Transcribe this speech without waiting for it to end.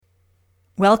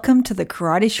Welcome to the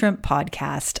Karate Shrimp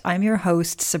Podcast. I'm your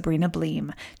host, Sabrina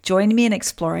Bleem. Join me in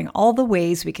exploring all the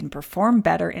ways we can perform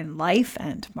better in life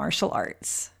and martial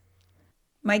arts.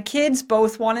 My kids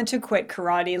both wanted to quit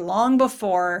karate long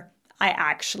before I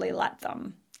actually let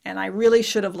them. And I really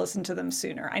should have listened to them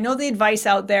sooner. I know the advice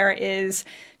out there is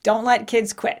don't let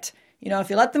kids quit. If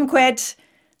you let them quit,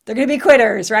 they're going to be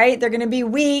quitters, right? They're going to be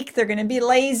weak. They're going to be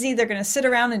lazy. They're going to sit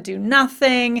around and do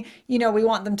nothing. We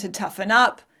want them to toughen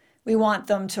up. We want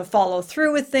them to follow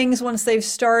through with things once they've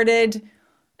started.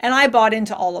 And I bought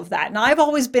into all of that. And I've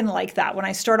always been like that. When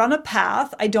I start on a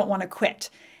path, I don't want to quit.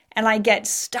 And I get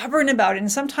stubborn about it.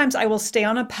 And sometimes I will stay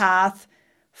on a path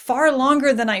far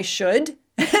longer than I should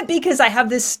because I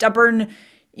have this stubborn,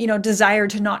 desire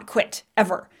to not quit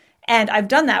ever. And I've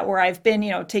done that where I've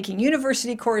been, taking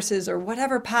university courses or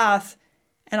whatever path,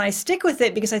 and I stick with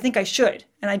it because I think I should,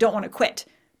 and I don't want to quit.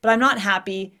 But I'm not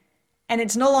happy, and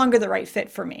it's no longer the right fit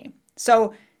for me.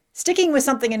 So sticking with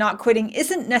something and not quitting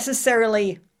isn't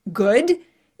necessarily good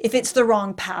if it's the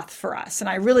wrong path for us. And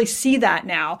I really see that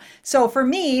now. So for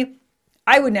me,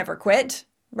 I would never quit,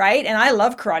 right? And I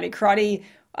love karate. Karate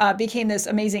became this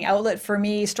amazing outlet for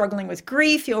me, struggling with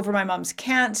grief over my mom's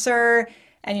cancer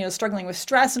and, struggling with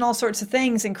stress and all sorts of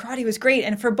things. And karate was great.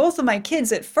 And for both of my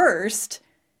kids at first,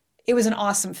 it was an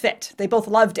awesome fit. They both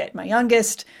loved it. My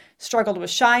youngest struggled with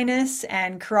shyness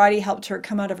and karate helped her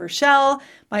come out of her shell.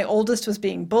 My oldest was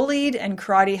being bullied and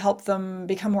karate helped them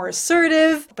become more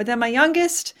assertive. But then my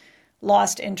youngest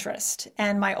lost interest.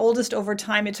 And my oldest, over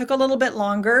time, it took a little bit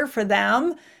longer for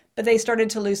them, but they started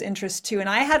to lose interest too. And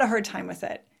I had a hard time with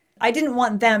it. I didn't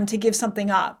want them to give something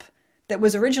up that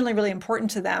was originally really important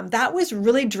to them. That was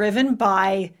really driven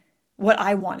by what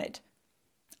I wanted.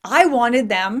 I wanted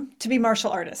them to be martial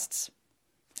artists.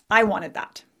 I wanted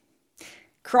that.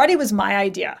 Karate was my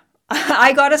idea.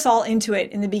 I got us all into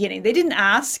it in the beginning. They didn't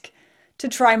ask to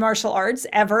try martial arts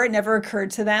ever. It never occurred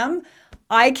to them.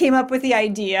 I came up with the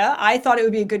idea. I thought it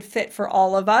would be a good fit for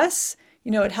all of us.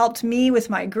 It helped me with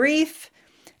my grief,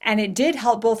 and it did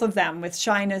help both of them with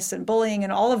shyness and bullying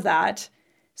and all of that.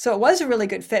 So it was a really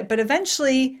good fit, but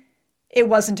eventually it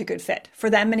wasn't a good fit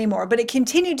for them anymore, but it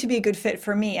continued to be a good fit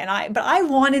for me. But I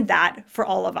wanted that for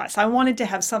all of us. I wanted to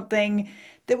have something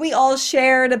that we all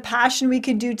shared, a passion we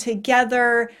could do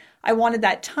together. I wanted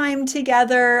that time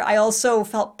together. I also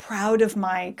felt proud of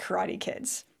my karate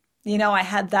kids. I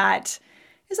had that,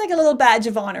 it's like a little badge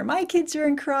of honor. My kids are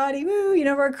in karate, woo,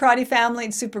 we're a karate family,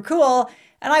 it's super cool.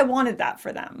 And I wanted that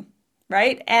for them,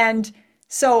 right? And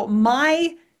so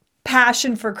my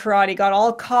passion for karate got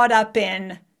all caught up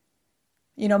in,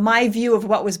 my view of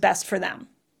what was best for them.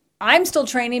 I'm still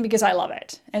training because I love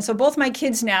it. And so both my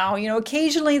kids now,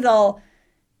 occasionally they'll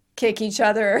kick each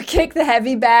other or kick the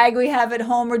heavy bag we have at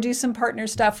home or do some partner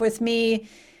stuff with me,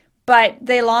 but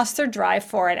they lost their drive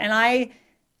for it. And I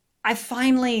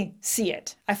finally see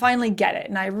it. I finally get it.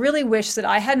 And I really wish that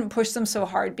I hadn't pushed them so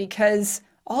hard because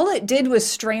all it did was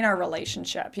strain our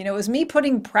relationship. It was me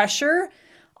putting pressure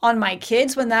on my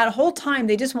kids when that whole time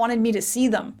they just wanted me to see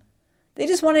them. They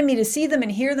just wanted me to see them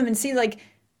and hear them and see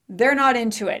they're not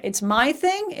into it. It's my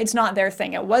thing. It's not their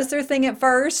thing. It was their thing at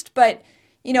first, but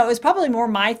it was probably more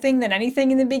my thing than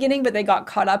anything in the beginning, but they got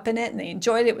caught up in it and they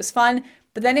enjoyed it. It was fun.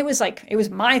 But then it was it was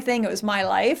my thing. It was my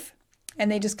life.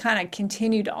 And they just kind of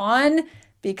continued on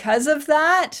because of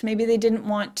that. Maybe they didn't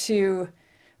want to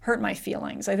hurt my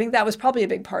feelings. I think that was probably a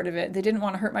big part of it. They didn't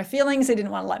want to hurt my feelings. They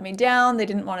didn't want to let me down. They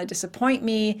didn't want to disappoint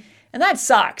me. And that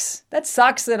sucks. That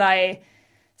sucks that I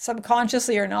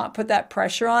subconsciously or not put that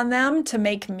pressure on them to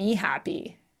make me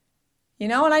happy.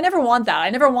 And I never want that. I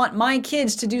never want my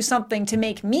kids to do something to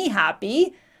make me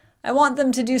happy. I want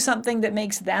them to do something that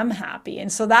makes them happy.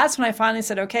 And so that's when I finally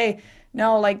said, okay,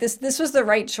 no, this was the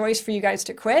right choice for you guys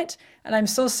to quit. And I'm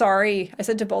so sorry. I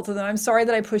said to both of them, I'm sorry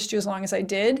that I pushed you as long as I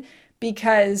did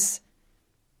because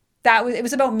it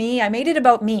was about me. I made it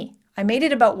about me. I made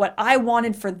it about what I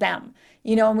wanted for them.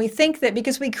 And we think that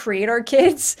because we create our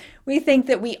kids, we think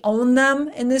that we own them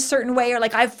in this certain way, or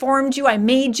I formed you, I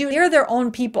made you. They're their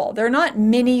own people. They're not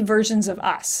mini versions of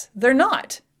us. They're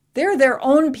not. They're their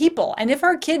own people. And if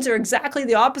our kids are exactly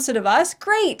the opposite of us,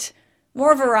 great.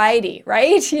 More variety,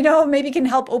 right? Maybe can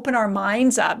help open our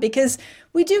minds up because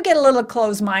we do get a little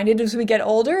closed-minded as we get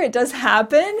older. It does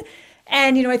happen.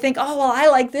 And, I think, oh, well, I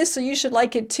like this, so you should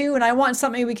like it too. And I want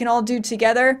something we can all do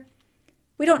together.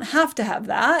 We don't have to have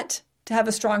that to have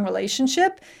a strong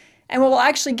relationship. And what will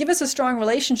actually give us a strong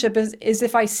relationship is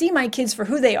if I see my kids for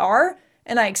who they are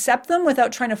and I accept them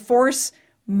without trying to force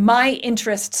my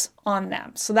interests on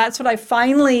them. So that's what I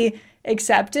finally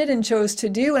accepted and chose to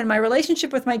do. And my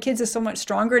relationship with my kids is so much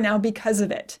stronger now because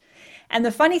of it. And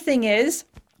the funny thing is,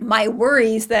 my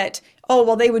worries that, oh,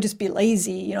 well, they would just be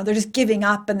lazy. They're just giving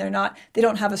up and they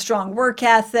don't have a strong work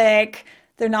ethic.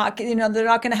 They're not going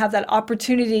to have that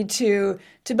opportunity to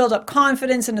build up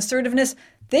confidence and assertiveness.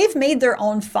 They've made their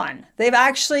own fun.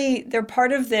 They're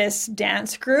part of this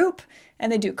dance group,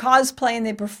 and they do cosplay and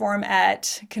they perform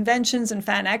at conventions and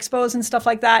fan expos and stuff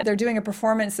like that. They're doing a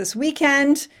performance this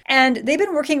weekend, and they've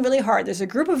been working really hard. There's a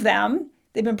group of them.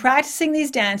 They've been practicing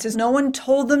these dances. No one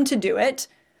told them to do it.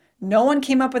 No one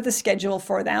came up with a schedule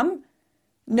for them.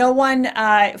 No one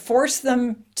forced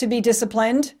them to be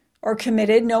disciplined or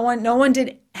committed. No one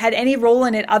had any role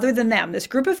in it other than them. This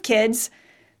group of kids,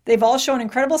 they've all shown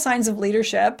incredible signs of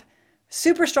leadership,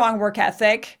 super strong work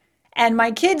ethic. And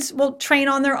my kids will train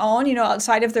on their own,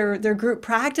 outside of their group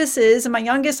practices. And my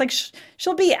youngest,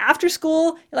 she'll be after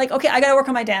school, okay, I got to work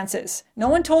on my dances. No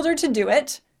one told her to do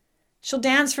it. She'll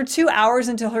dance for 2 hours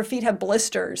until her feet have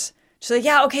blisters. She's like,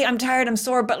 yeah, okay, I'm tired, I'm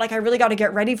sore, but I really got to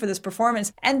get ready for this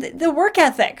performance. And the work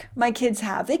ethic my kids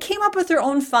have, they came up with their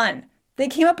own fun. They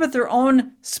came up with their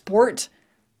own sport,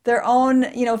 their own,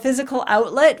 physical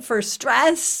outlet for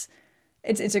stress.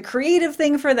 It's a creative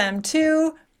thing for them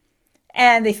too.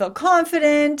 And they feel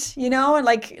confident, and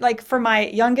like for my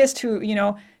youngest who,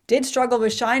 did struggle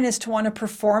with shyness, to want to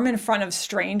perform in front of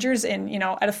strangers at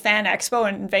a fan expo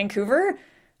in Vancouver.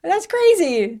 That's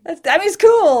crazy. It's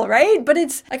cool, right? But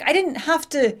it's I didn't have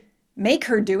to make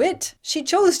her do it. She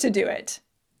chose to do it,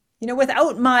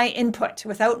 without my input,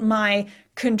 without my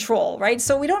control, right?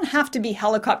 So we don't have to be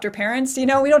helicopter parents, we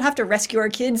don't have to rescue our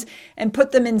kids and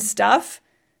put them in stuff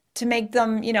to make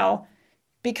them,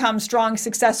 become strong,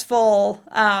 successful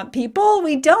people.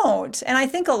 We don't. And I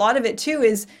think a lot of it too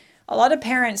is a lot of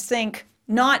parents think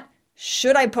not,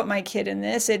 should I put my kid in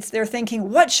this? They're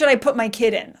thinking, what should I put my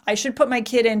kid in? I should put my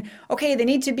kid in, okay, they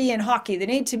need to be in hockey. They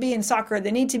need to be in soccer.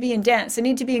 They need to be in dance. They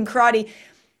need to be in karate.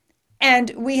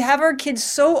 And we have our kids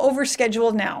so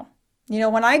overscheduled now.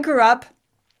 When I grew up,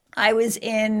 I was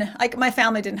in, my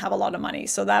family didn't have a lot of money.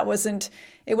 So it wasn't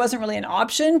really an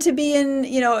option to be in,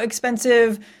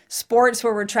 expensive sports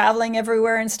where we're traveling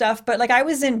everywhere and stuff. But I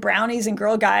was in brownies and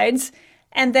Girl Guides.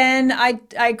 And then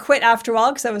I quit after a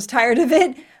while because I was tired of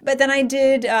it. But then I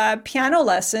did piano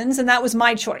lessons, and that was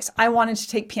my choice. I wanted to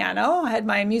take piano. I had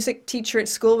my music teacher at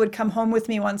school would come home with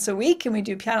me once a week, and we'd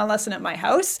do piano lesson at my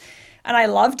house. And I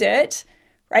loved it,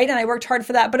 right? And I worked hard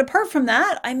for that. But apart from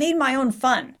that, I made my own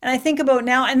fun. And I think about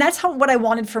now, and that's what I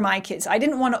wanted for my kids. I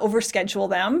didn't want to overschedule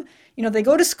them. They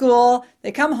go to school,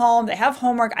 they come home, they have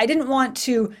homework. I didn't want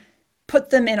to put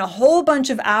them in a whole bunch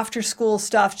of after school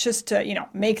stuff just to,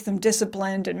 make them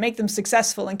disciplined and make them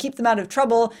successful and keep them out of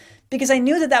trouble, because I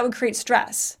knew that would create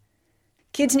stress.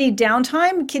 Kids need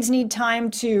downtime. Kids need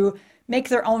time to make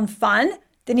their own fun.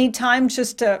 They need time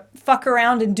just to fuck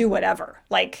around and do whatever,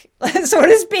 so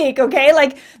to speak,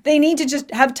 okay? They need to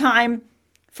just have time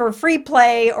for free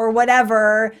play or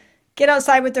whatever, get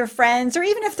outside with their friends, or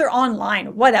even if they're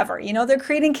online, whatever, they're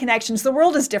creating connections. The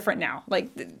world is different now.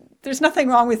 There's nothing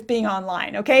wrong with being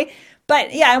online, okay?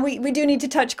 But yeah, we do need to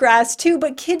touch grass too,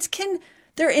 but kids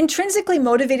they're intrinsically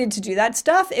motivated to do that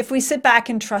stuff if we sit back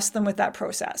and trust them with that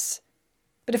process.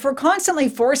 But if we're constantly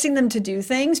forcing them to do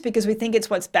things because we think it's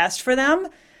what's best for them,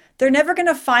 they're never going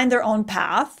to find their own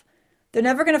path. They're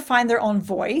never going to find their own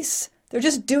voice. They're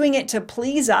just doing it to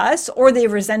please us, or they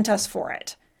resent us for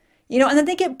it. And then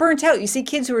they get burnt out. You see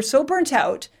kids who are so burnt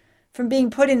out from being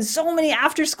put in so many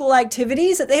after-school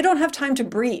activities that they don't have time to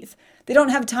breathe. They don't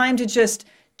have time to just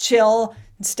chill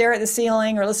and stare at the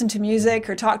ceiling or listen to music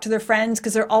or talk to their friends,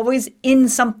 because they're always in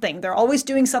something. They're always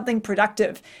doing something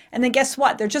productive. And then guess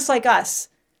what? They're just like us.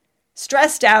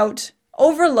 Stressed out,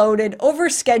 overloaded,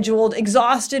 overscheduled,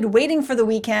 exhausted, waiting for the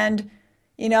weekend,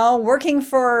 working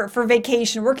for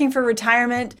vacation, working for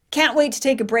retirement, can't wait to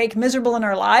take a break, miserable in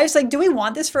our lives. Do we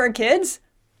want this for our kids?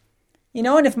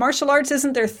 And if martial arts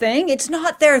isn't their thing, it's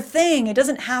not their thing. It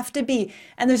doesn't have to be.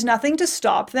 And there's nothing to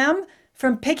stop them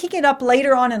from picking it up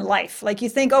later on in life. You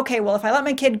think, okay, well, if I let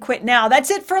my kid quit now, that's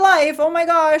it for life. Oh my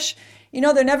gosh.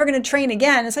 They're never going to train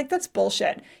again. It's that's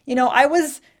bullshit. I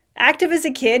was active as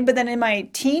a kid, but then in my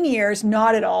teen years,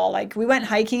 not at all. We went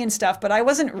hiking and stuff, but I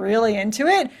wasn't really into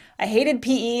it. I hated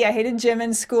PE. I hated gym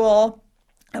in school.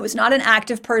 I was not an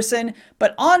active person,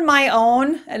 but on my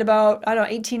own at about,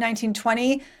 18, 19,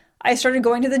 20, I started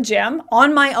going to the gym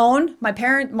on my own.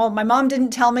 My mom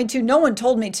didn't tell me to. No one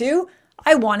told me to.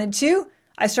 I wanted to.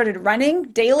 I started running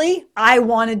daily. I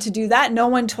wanted to do that. No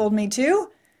one told me to.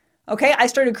 Okay, I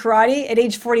started karate at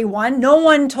age 41. No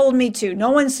one told me to. No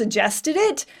one suggested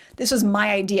it. This was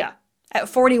my idea. At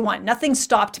 41, nothing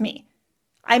stopped me.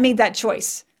 I made that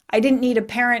choice. I didn't need a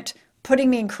parent putting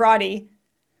me in karate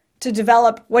to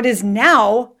develop what is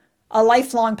now a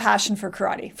lifelong passion for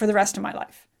karate for the rest of my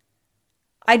life.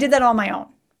 I did that on my own.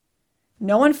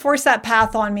 No one forced that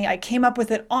path on me. I came up with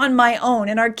it on my own.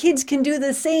 And our kids can do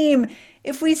the same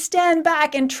if we stand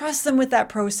back and trust them with that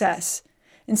process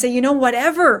and say,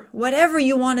 whatever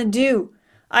you want to do,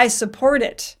 I support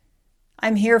it.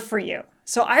 I'm here for you.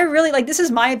 So I really this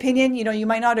is my opinion. You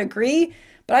might not agree,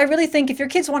 but I really think if your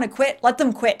kids want to quit, let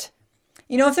them quit.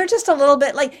 If they're just a little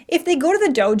bit if they go to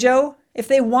the dojo, if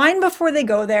they whine before they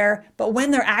go there, but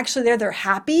when they're actually there, they're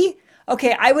happy.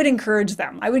 Okay, I would encourage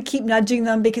them. I would keep nudging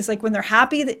them because when they're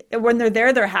happy, when they're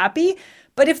there, they're happy.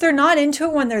 But if they're not into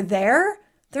it when they're there,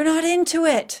 they're not into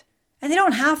it. And they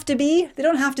don't have to be. They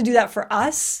don't have to do that for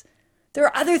us. There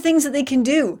are other things that they can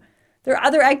do. There are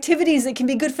other activities that can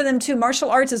be good for them too.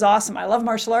 Martial arts is awesome. I love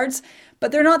martial arts,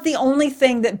 but they're not the only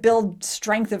thing that build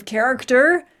strength of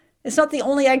character. It's not the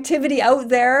only activity out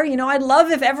there. I'd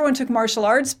love if everyone took martial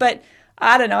arts, but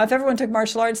I don't know, if everyone took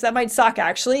martial arts, that might suck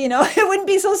actually. It wouldn't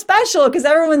be so special because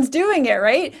everyone's doing it,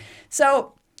 right?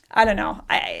 So I don't know.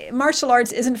 Martial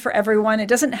arts isn't for everyone. It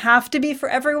doesn't have to be for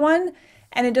everyone,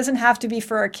 and it doesn't have to be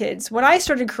for our kids. When I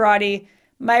started karate,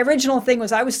 my original thing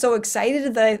was I was so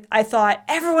excited that I thought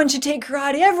everyone should take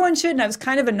karate. Everyone should. And I was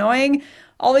kind of annoying,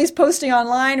 always posting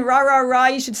online, rah, rah, rah,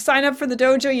 you should sign up for the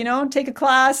dojo, take a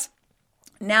class.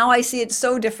 Now I see it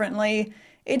so differently.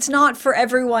 It's not for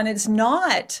everyone. It's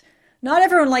not. Not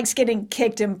everyone likes getting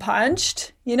kicked and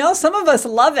punched. Some of us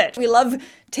love it. We love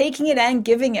taking it and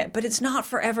giving it, but it's not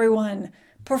for everyone.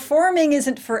 Performing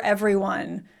isn't for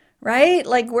everyone, right?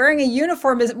 Wearing a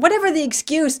uniform is whatever the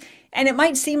excuse. And it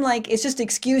might seem like it's just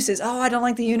excuses. Oh, I don't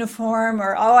like the uniform,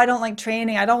 or oh, I don't like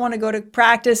training. I don't want to go to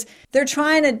practice. They're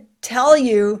trying to tell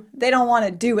you they don't want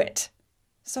to do it.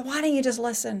 So why don't you just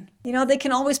listen? They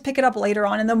can always pick it up later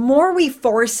on. And the more we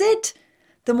force it,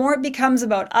 the more it becomes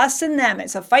about us and them.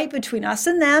 It's a fight between us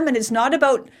and them, and it's not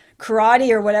about karate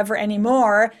or whatever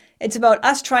anymore. It's about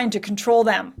us trying to control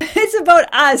them. It's about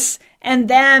us and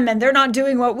them, and they're not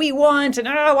doing what we want, and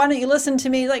why don't you listen to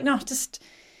me? No,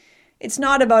 it's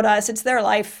not about us. It's their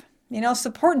life.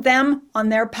 Support them on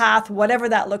their path, whatever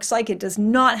that looks like. It does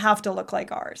not have to look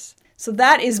like ours. So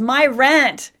that is my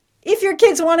rant. If your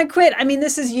kids want to quit,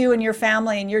 this is you and your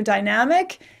family and your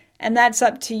dynamic, and that's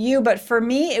up to you. But for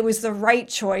me, it was the right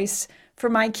choice for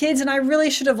my kids, and I really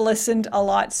should have listened a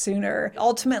lot sooner.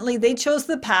 Ultimately, they chose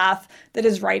the path that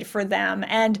is right for them.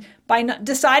 And by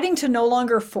deciding to no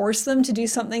longer force them to do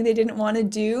something they didn't want to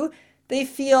do, they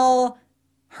feel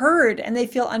heard and they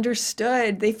feel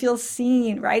understood. They feel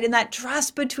seen, right? And that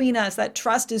trust between us, that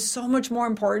trust is so much more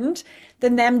important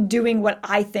than them doing what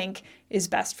I think is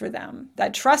best for them.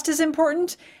 That trust is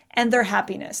important, and their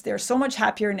happiness. They're so much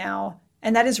happier now.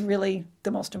 And that is really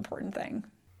the most important thing.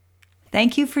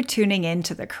 Thank you for tuning in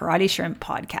to the Karate Shrimp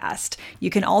podcast. You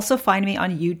can also find me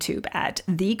on YouTube at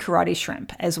The Karate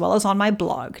Shrimp, as well as on my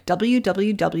blog,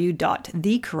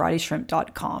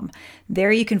 www.thekarateshrimp.com.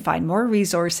 There you can find more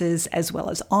resources as well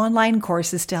as online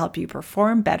courses to help you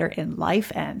perform better in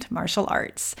life and martial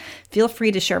arts. Feel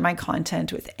free to share my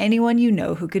content with anyone you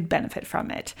know who could benefit from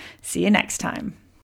it. See you next time.